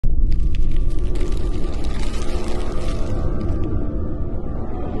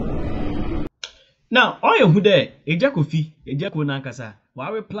Now, all you who there, Agya Koo Agya Koo nankasa. Wa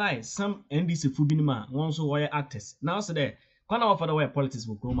reply some NDC fubinima one so wire actors. Now so there, kwana offer the way politics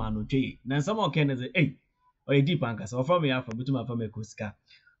will come and okay. Now someone can say, hey, or a deep ankasa, or from me alpha, but to my family Kuska.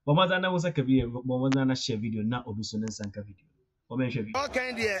 But Mazana was a career, but Mazana share video, not Obisun and Sanka video. Or mention video.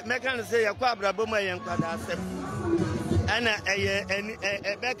 Okay, dear, Mekan say a quabra boma and quadasem. Anna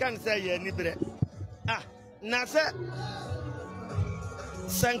a Mekan say a nibre. Ah, Nasa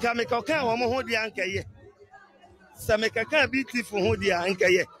Sanka Mekoka, Homohodi Ankaye. Samekaka beautiful Hodia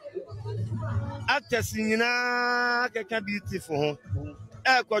Ankaye. Actors in Kaka beautiful.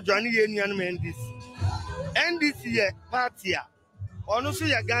 Eko Johnny Union NDC party. Onusu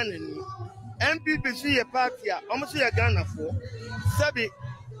ya Ghana ni. NPP si ye party. Omusu ya Ghana for. Sabi.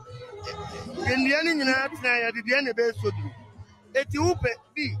 Yendiani nyina atina ya didiane be sodu. Eti upe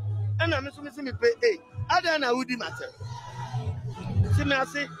B. Ana mesu mi pe A. Ada na udi matter. Simi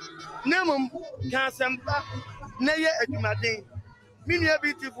ase. Nemum kansempa. Neye edumaden. Minia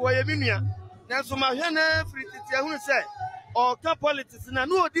beautiful ye minia. Nanso ma hwe na free titi ehunu se. O ka politics na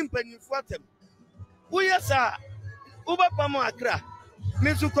no odi mpanimfo atem. Wo yesa. Uba pamo akra.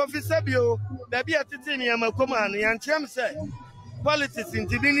 Misu kofi sabio. Baby atiti ni amakomo anu yanchem se. Politics in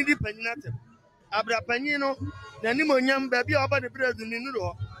divinity peninatem. Abra panino. Na ni monyam baby oba de bredu ni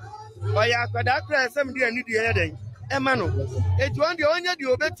nuro. Oya akwada akra esem de ani de yeden. Ema no. Etu on de onya de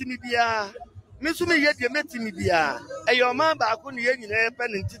obetimi bia. Misu me ye de metimi bia. Eyo ma ba ko ne ye nyina epe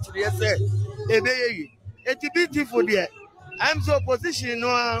ne ntitire se. Ebe ye. Eti beautiful de. I'm so position no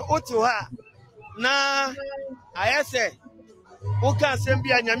otu ha. Na ayese Oka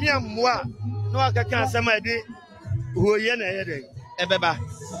sembi anyame ammoa no akaka asema de hoye na yede ebeba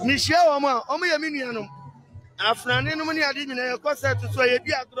mi hie omo ye minuanom afrane no ne ade nyina ye koset so ye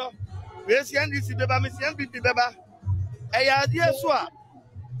di agro we si NDC beba mi si NPP beba eya ade so a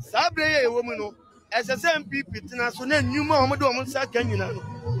sabre ye wo mu no esese NPP tina so na nyuma omo de omo nsa kan nyina no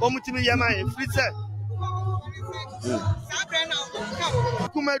omo timi ye man free set sabre na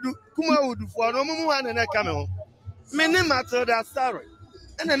kuma wudu fo no mu wa na ka me ho Many matter that sorry.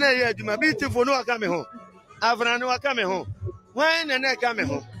 And then I do my beautiful no come home. Avrano come home. When and I come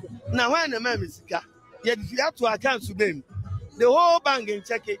home. Now when the man is yet you have to account to them. The whole bank in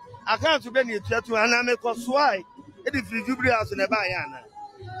check it. Account to Benny to an American why. It is Jubilee house in a bayana.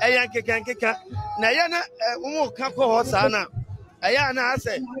 A Yankee can kick up. Nayana won't come for Hosana. Ayana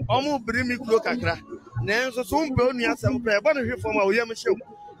said, almost bring me cloak akra. Nanso soon burn me as some prayer. But here from our young show.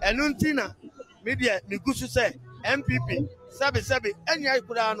 And Nuntina. Media, Migusu say. NPP sabi enya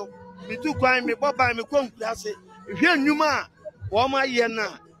ikura no mi tu kwan mi boba mi ko nkurase hwe nnuma wo ma ye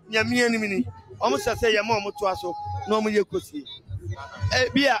na nyame anim ni o mo sese ye ma o mo to aso na o mo ye kosie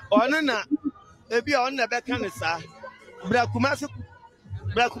bia ono na bia on na be kan sa bra kumase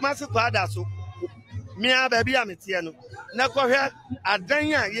kwa da so mi a ba bia metie no na ko hwe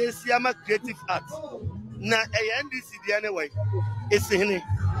adan a ye si ama creative art na NDC dia ne wai esihene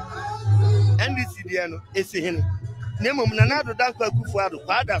NDC dia no esihene nemom na nado danko akufu ado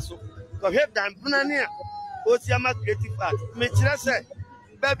kwada so ko he dan bunani a osiama creative art me kire se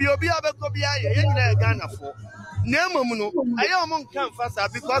ba bi obi abeko bia ye nyina Ghana fo nemom no aye o mon kan fasa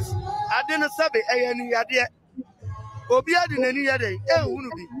because ade no sabe ni yade obi ade nani yade hunu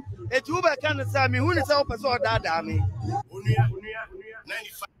bi etu ba kan sa me hunu sa o pese o dada me onua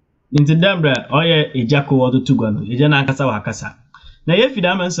 95 Intendambra oye Agya Koo odo tugwano eje na akasa wa akasa na ye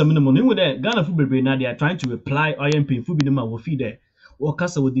fida man sam no mo no de Ghana fu bebre na they are trying to reply oye mpinfu bi no ma wo fi de wo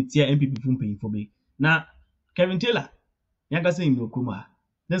kasa wo ditia MPP fu mpinfu bi na Kevin Taylor ya kasa imi okuma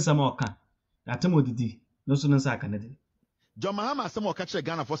ne sama oka atemo didi no so nsa aka ne de John Mahama some more catch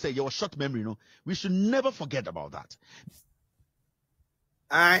Ghana for say your short memory no we should never forget about that.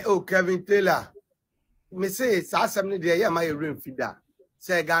 Kevin Taylor me say sa asem ne de ya ma ye rain fida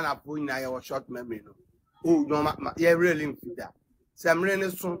say Ghana po na your short memory no no ye really fida Samre ne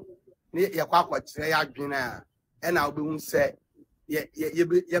so ne yakwa kire ya adwene a na obehu se ye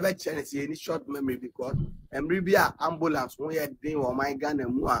be chene se any short memory because emri bi a ambulance won ye din wo man Ghana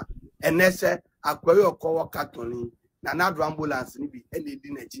mu a enese akwaye okowo katoni na nado ambulance ni bi ene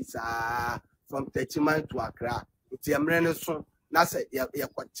di na chi sa from 30 miles to Accra ti emre ne so na se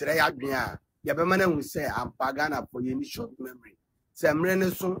yakwa kire ya adwene a ye be mana hu se ampa Ghana for any short memory Samre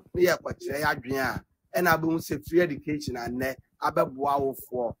ne so ne yakwa kire ya adwene a na be hu se free education and abeboa wo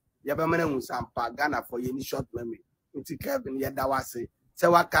fo ye be mena hu sampa Ghana for ye ni short memory nti Kevin ye da wase se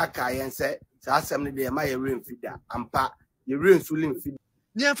wakaka yen se sa asem ne de ma ye rain fida ampa ye rain sulin fida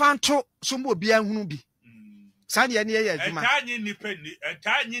ni enfa nto so mo bia hunu bi sa ne ye adwuma entanyi ni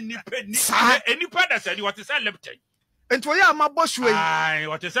penni enipa da sani what is a leptin enti wo ya ma boss we ai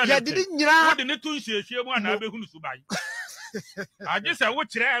what is that ya didi nyira wo de ne tun hyiehie mu ana be hunu subai aje say wo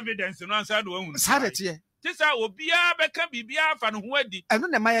kire evidence no ansa do hunu sadete tisa obia beka bibia fa no ho adi eno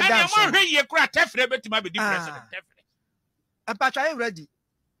na ma ya dance mo hwe ye kura tefre betima be di president tefre apatwa you ready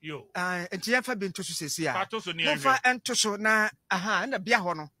yo enti ya fa bi nto so sesi a pato so ne mo fa ento so na na bia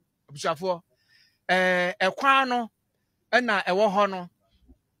ho no abusuafo ekwan no na ewo ho no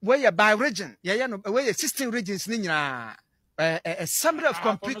we ye by region ye no we ye 16 regions ni nyina a summary of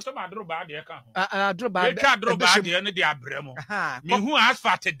complete so madro ba de ka ho adro ba de ne de abramo me hu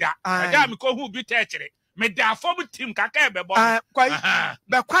asphalt da da me ko hu bi techere me da form team kaka e be bo kwai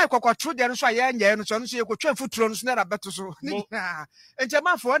kokotro de no so ye nya no so no so ye kotwa futuro no so na rabeto so enti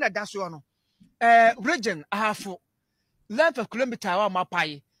ma fo na da so no region ahafo length of kilometer wa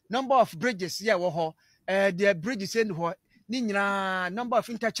mapai number of bridges ye wo ho the bridges in ho ni nyina number of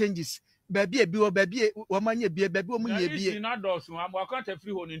interchanges baby ebi wo baby wo manye bi baby wo munye bi na dosu am akanta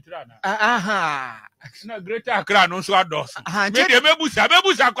free ho ntra na na greater Accra no so ados me de mebusa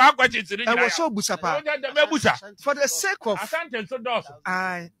kwa kwachitiri nyina so busa pa mebusa for the sake of asante so dos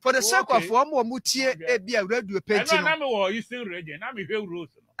for the sake of wo mutie ebi a radio page no na me wo Eastern region na me hwe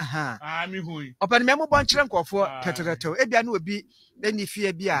rose no me hui open me mo bon kire nkofo teteteto ebi a na obi eni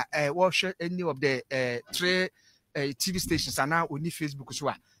fie bi a wo hwe any of the three TV stations ana oni Facebook so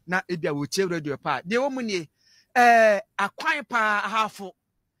a na ebia wo tie radio pa de wo mu ni akwan pa hafo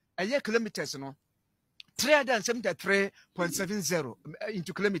kilometers no 373.70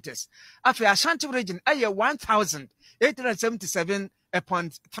 into kilometers afi Ashanti region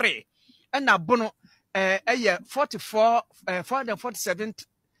 1877.3 and na bono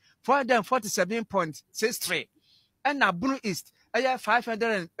 447.63 and na bono east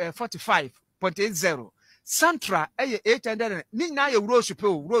 545.80 Central 800 ni na ye rose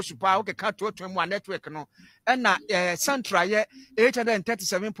pa okay ka to mu network no na Central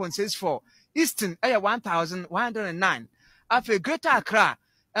 837.64 Eastern 1109 after Greater Accra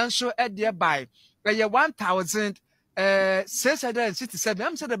enso by 1667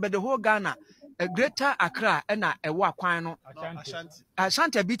 am said the whole Ghana Greater Accra na ewa kwan no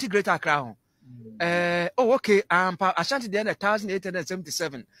Ashanti BT Greater Accra ho okay Ashanti there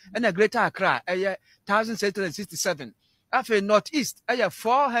 1877 and Greater Accra 1667 after Northeast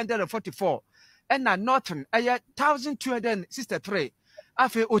 444 and Northern 1263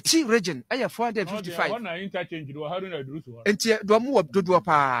 after Oti region 455 one interchange do haruna druso enti do mo dodo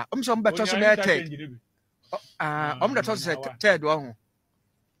pa omso mbeto so be third omdo so third wo ho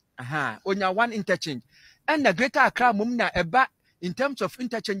onya one interchange and the Greater Accra mum na eba in terms of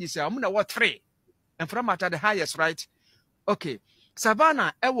interchanges na what 3 and from at the highest right okay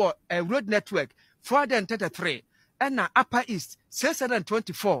Savannah ewo a road network 433 and na Upper East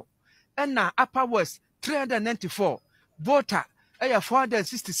 624 and na Upper West 394 Volta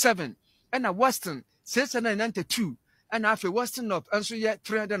 467 and na Western 692 and after Western North also yet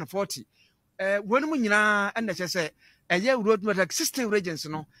 340 when mu nyina and na say road network 16 regions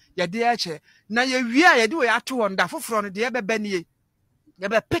no ya de ache na ye wia ya de we ato on da foforo no de be banie ya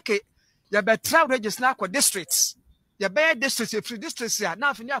be pick ya be travel regions na akọ districts ya be districts free districts ya na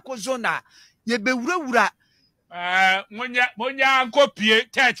afini akọ zone na ye be wurawura monya nkopie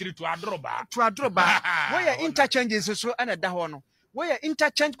techiri to adroba where interchanges so and da ho no where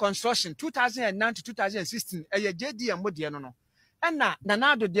interchange construction 2009 to 2016 JDM mo de no and na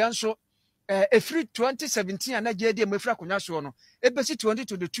nanado de nso free 2017 and JDM efra konya so no ebesi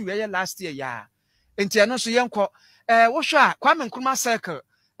 2022 last year ya enti no so yenko wo hwa a Kwame Nkrumah circle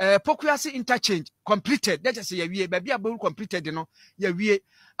Pokuasi interchange completed that is ya wie baby abu completed no ya wie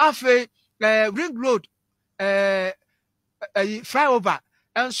afi ring road flyover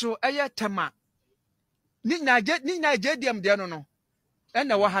enso tema ni na JDM de no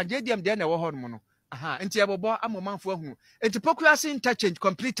na wo ha JDM de na wo ho no enti ebobo amomanfo ahu enti Pokuasi interchange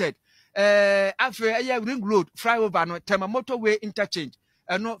completed after ring road flyover no tema motorway interchange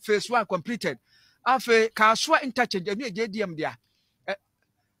no phase 1 completed after Kaswa interchange enu JDM dia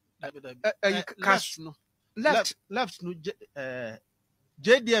left no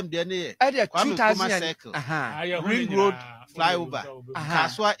JDM there near 2000 ring road flyover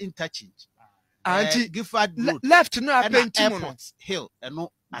Kaswa interchange Gifford road left no apentimo hill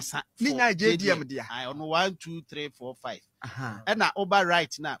no asa ni na JDM there I on 1 2 3 4 5 and over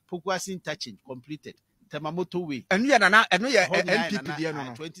right now Pokuasi interchange completed Temamoto way enu ya na enu ya NPP there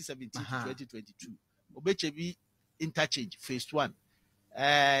no 2017 to 2022 Obechebi interchange phase 1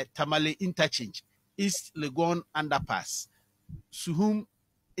 Tamale interchange East Legon underpass Suhum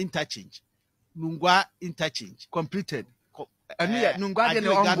interchange Nungwa interchange completed enu ya Nungwa there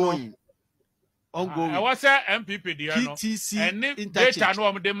no ongoing ongoing. I was say MPP the PTC and data no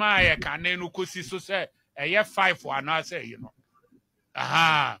am de ma can no kosi so say a year 5 for an say you know.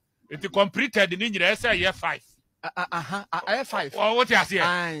 It completed in English say year 5. Year 5. Oh, what you say?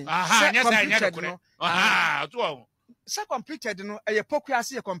 So completed no a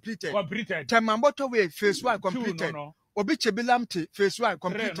pokuase completed. Completed. Tamamboto way phase 1 completed. Obichebilamte phase 1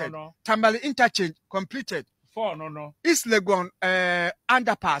 completed. Tambali interchange completed. 4 no. East Legon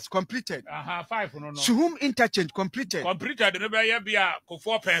underpass completed. 5 no. Suhum interchange completed. Completed no be be a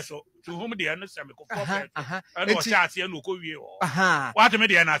 4 peso. To whom the no say me 4 peso. And what chance here no ko wie o. What me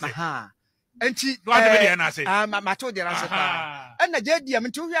dey na say? Enti what me dey na say? Ma to dey na say pa. And na jedi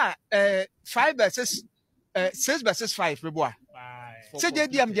am to hia 5 versus 6 versus 5 beboa. Say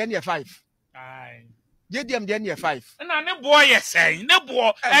jedi am dey na 5. Aye. Jedi am dey na 5. Na ne boy yes say, ne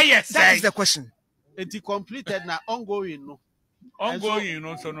boy yes say. That is the question. It completed na ongoing no. Ongoing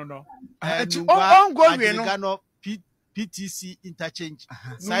no so no. Ongoing no. PTC interchange.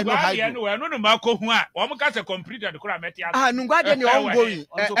 Side no hydro. No ma ko hu a. O mo ka say completed ko ameti aso. Nungwa de ne ongoing.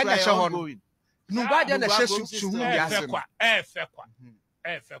 E na she ho. Nungwa de na she suhum bi ase. Fe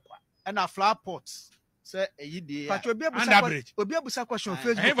kwa. And a flower pot. Say eyi de. But obi abusa question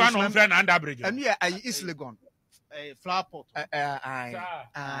Facebook. Even on friend under bridge. And you are East Legon. Flower pot.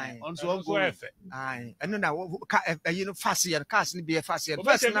 Aye. On so ongoing. Aye. And na you know fast here cars ni be fast here.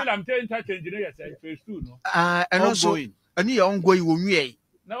 First na am tell interchange no yes phase 2 no. And also and you ongoing wo nwie.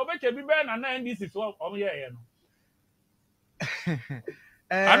 Na obeche bi be na NDC so om ye no.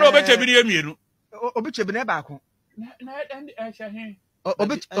 Ana obeche bi ye mienu. Obeche bi na ba ko. Na shahin.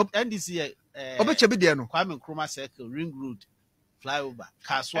 NDC obeche bi de no. Kwame Nkrumah Circle, Ring Road, flyover,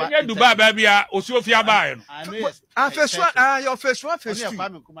 Kaswa. Enye Dubai baby a Osuofia ba no. Phase 1 your phase 1 phase 2.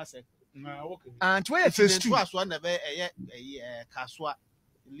 Kwame Nkrumah Circle. Okay. And where phase 2? Kaswa na be Kaswa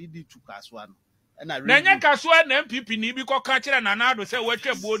leading to Kaswa no. Na nya Kaswa na MPP ni bi ko ka kire na na do se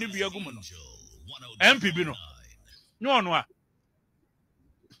watwa buo ni bi agum no. MPP no. No no a.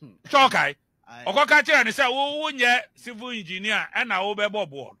 Chokai. Okoka kire ni se wo nye civil engineer na wo be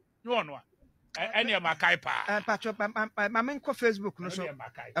bobo. No no a. Any of my kaipa. Patro, my main Facebook no so.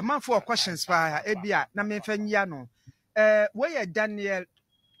 A man for questions pa ebia na me fanya no. Where Daniel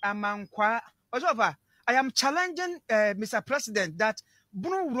Amankwa Ozova, I am challenging Mr. President that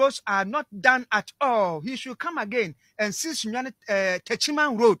Bunu roads are not done at all. He should come again and see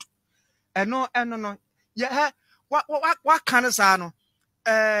Techiman Road. No. Yeah, what kind of sano?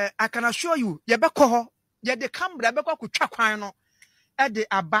 I can assure you, Yabeko, ya de Cambra Beko could chakano at the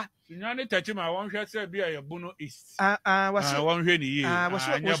Abba. Nyane Techima won hwe se bia ye Bono East. Won hwe ni ye. Was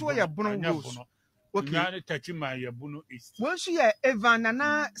ye Bono Road. Okay. Nyane Techima ye Bono East. Once ye Evan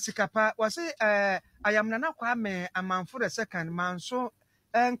Nana Sikapa was I am Nana Kwame Amanfo the second man so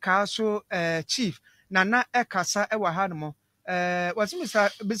Castle chief Nana Ekasa Ewa Hanmo. Was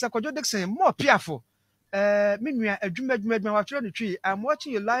Mr. Kojo Dixon more piaful. Minua adwuma watch the tree. I'm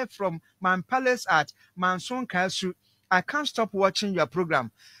watching you live from Man Palace at Manson Castle. I can't stop watching your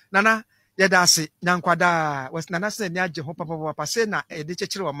program. Nana, yadasi, Nankwada, was Nana said, Naja Hopa say na a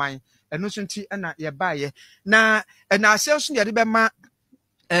ditcher of mine, and no sunti and ya buy. Na, and I sales Yadibema,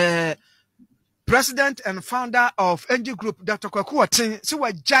 president and founder of NG Group, Dr. Kwaku, so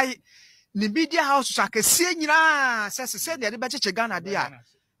a jai, the media house, I can see, said the better Ghana, dear.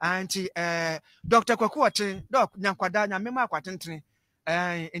 Auntie, Dr. Kwaku, Doc, Nankwada, Namema Quatentry,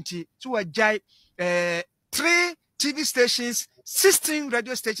 and to a jai, 3 TV stations, 16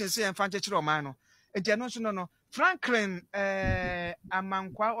 radio stations here in Fantasy Romano. No. Franklin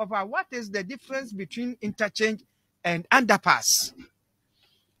Amankwa over what is the difference between interchange and underpass?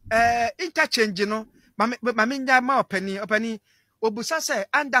 Interchange, you know, Maminda ma openi obusa say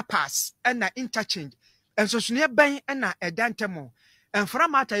underpass and interchange. And so near bang and a dantemo. And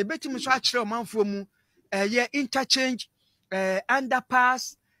from at I bet him so actually man from interchange,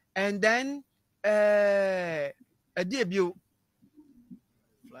 underpass, and then a debut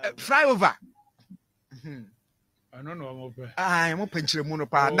flyover. I don't know. I'm open to the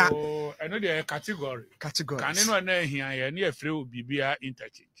monopa. Now, I know the category. Can anyone know here near free BBA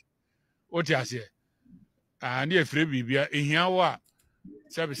interchange? What you say? Near free BBA in here, what?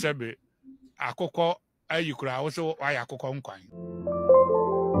 Sabi, Akoko, you could also why Akoko.